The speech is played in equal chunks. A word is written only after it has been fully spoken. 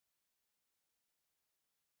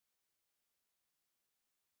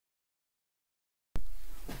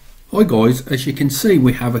Hi guys, as you can see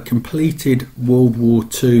we have a completed World War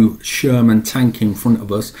II Sherman tank in front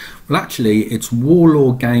of us. Well, actually it's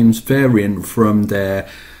Warlord Games variant from their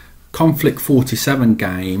Conflict 47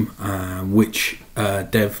 game, which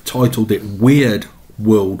they've titled it Weird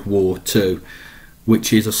World War II,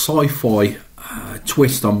 which is a sci-fi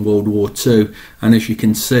twist on World War II. And as you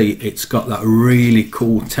can see, it's got that really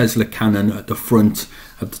cool Tesla cannon at the front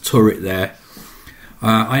of the turret there.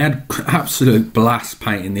 I had absolute blast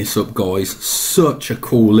painting this up, guys. Such a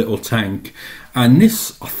cool little tank. And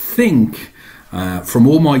this, I think, from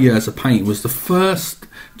all my years of painting, was the first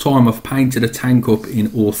time I've painted a tank up in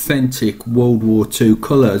authentic World War II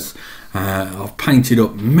colours. I've painted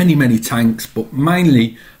up many tanks, but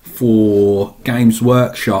mainly for Games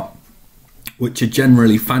Workshop, which are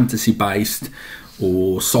generally fantasy based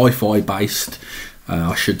or sci-fi based,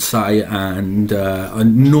 I should say, and I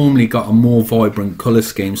normally got a more vibrant colour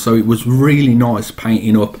scheme, so it was really nice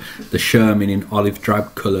painting up the Sherman in olive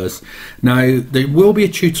drab colours. Now there will be a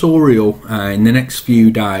tutorial in the next few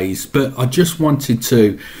days, but I just wanted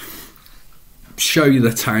to show you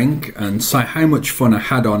the tank and say how much fun I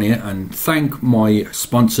had on it, and thank my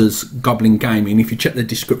sponsors Goblin Gaming. If you check the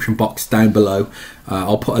description box down below,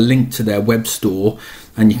 I'll put a link to their web store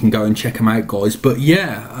and you can go and check them out, guys. But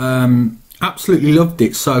yeah, absolutely loved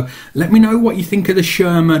it. So let me know what you think of the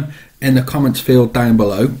Sherman in the comments field down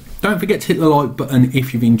below. Don't forget to hit the like button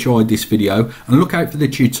if you've enjoyed this video, and look out for the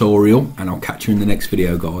tutorial, and I'll catch you in the next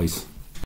video, guys.